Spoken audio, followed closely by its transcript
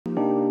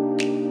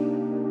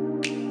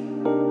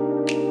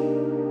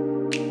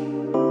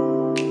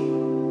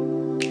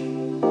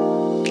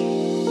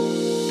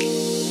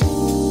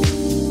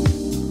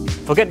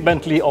Forget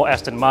Bentley or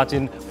Aston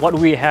Martin, what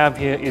we have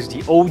here is the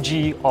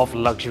OG of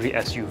luxury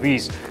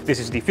SUVs. This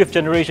is the 5th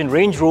generation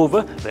Range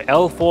Rover, the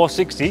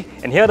L460,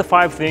 and here are the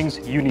 5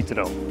 things you need to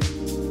know.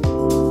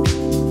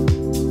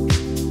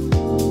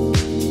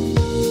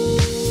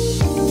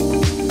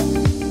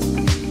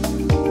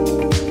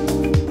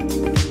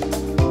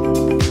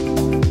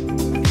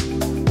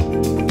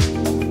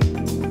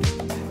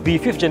 The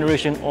 5th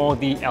generation, or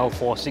the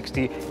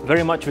L460,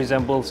 very much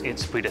resembles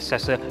its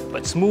predecessor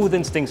but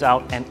smoothens things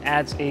out and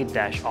adds a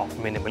dash of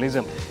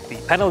minimalism. The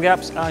panel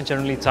gaps are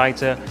generally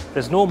tighter,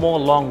 there's no more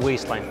long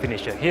waistline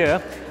finisher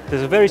here,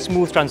 there's a very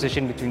smooth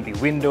transition between the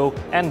window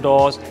and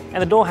doors,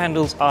 and the door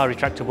handles are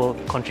retractable,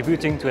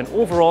 contributing to an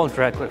overall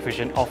drag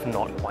coefficient of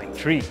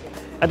 0.3.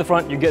 At the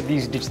front, you get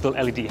these digital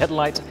LED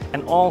headlights,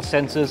 and all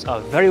sensors are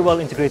very well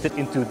integrated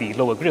into the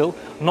lower grille,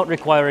 not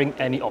requiring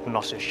any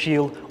obnoxious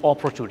shield or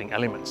protruding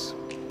elements.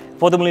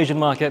 For the Malaysian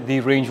market, the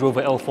Range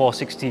Rover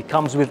L460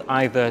 comes with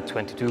either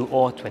 22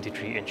 or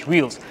 23-inch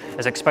wheels.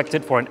 As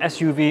expected for an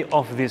SUV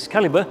of this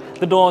caliber,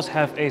 the doors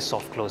have a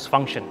soft close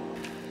function.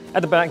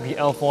 At the back, the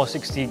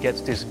L460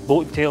 gets this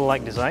boat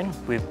tail-like design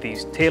with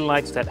these tail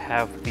lights that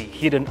have the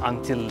hidden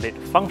until lit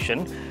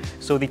function.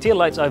 So the tail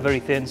lights are very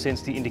thin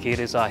since the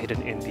indicators are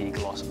hidden in the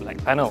gloss black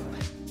panel.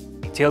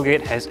 The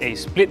tailgate has a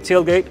split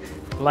tailgate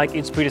like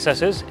its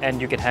predecessors, and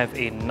you can have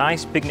a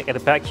nice picnic at the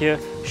back here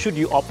should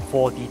you opt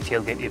for the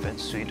tailgate event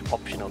suite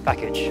optional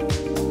package.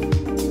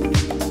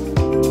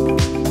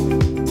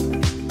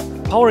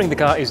 Powering the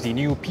car is the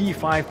new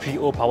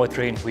P530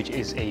 powertrain, which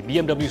is a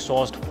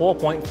BMW-sourced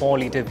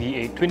 4.4-litre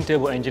V8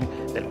 twin-turbo engine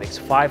that makes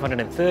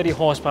 530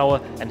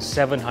 horsepower and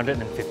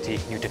 750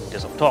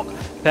 Nm of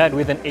torque. Paired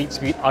with an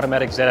 8-speed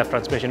automatic ZF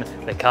transmission,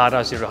 the car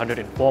does 0-100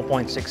 in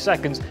 4.6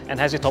 seconds and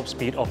has a top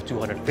speed of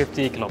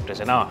 250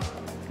 km/h.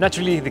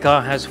 Naturally, the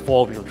car has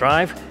 4-wheel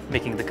drive.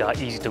 Making the car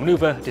easy to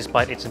maneuver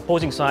despite its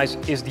imposing size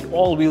is the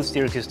all-wheel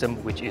steering system,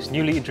 which is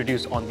newly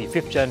introduced on the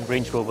 5th gen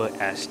Range Rover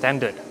as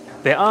standard.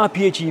 There are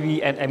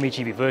PHEV and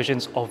MHEV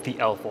versions of the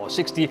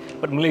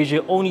L460, but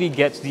Malaysia only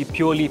gets the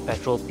purely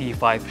petrol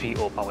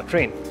P530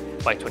 powertrain.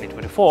 By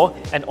 2024,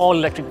 an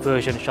all-electric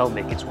version shall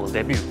make its world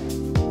debut.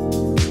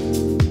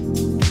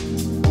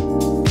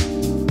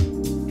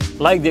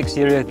 Like the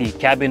exterior, the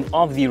cabin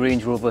of the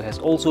Range Rover has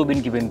also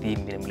been given the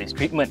minimalist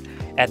treatment.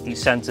 At the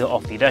center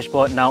of the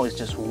dashboard now is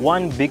just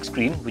one big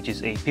screen, which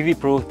is a PV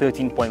Pro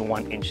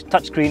 13.1-inch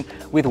touchscreen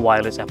with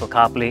wireless Apple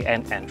CarPlay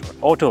and Android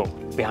Auto.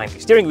 Behind the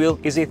steering wheel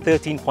is a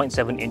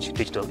 13.7-inch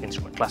digital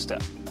instrument cluster.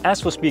 As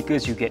for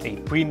speakers, you get a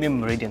premium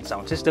Meridian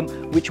sound system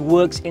which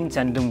works in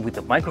tandem with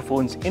the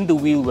microphones in the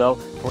wheel well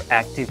for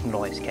active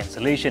noise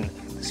cancellation.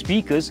 The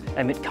speakers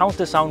emit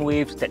counter sound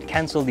waves that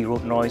cancel the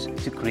road noise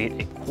to create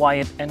a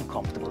quiet and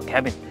comfortable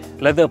cabin.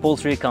 Leather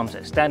upholstery comes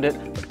as standard,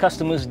 but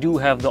customers do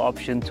have the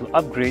option to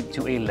upgrade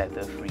to a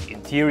leather-free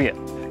interior.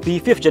 The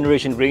 5th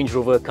generation Range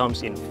Rover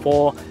comes in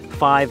 4,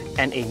 5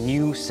 and a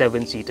new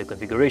 7-seater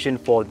configuration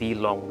for the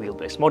long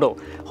wheelbase model.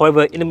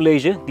 However, in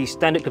Malaysia, the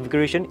standard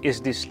configuration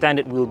is the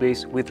standard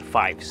wheelbase with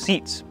 5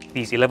 seats.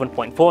 These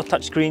 11.4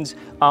 touchscreens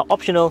are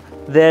optional.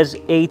 There's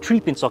a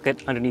 3-pin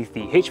socket underneath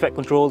the HVAC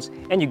controls,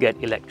 and you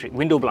get electric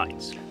window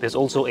blinds. There's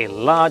also a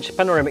large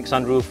panoramic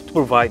sunroof to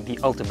provide the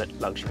ultimate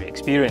luxury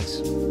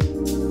experience.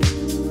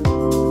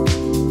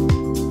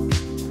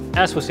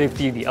 As for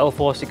safety, the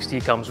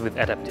L460 comes with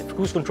adaptive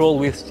cruise control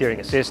with steering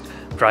assist,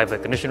 driver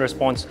condition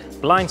response,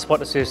 blind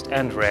spot assist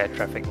and rear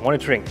traffic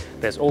monitoring.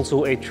 There's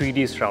also a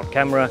 3D surround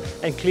camera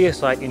and clear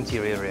side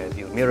interior rear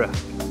view mirror.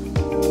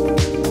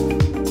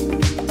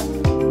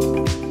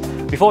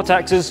 Before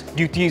taxes,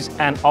 duties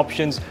and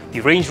options, the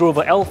Range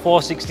Rover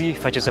L460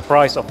 fetches a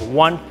price of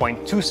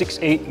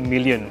 1.268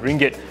 million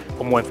ringgit.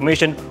 For more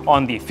information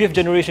on the 5th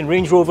generation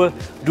Range Rover,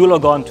 do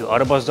log on to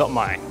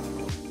AutoBuzz.my.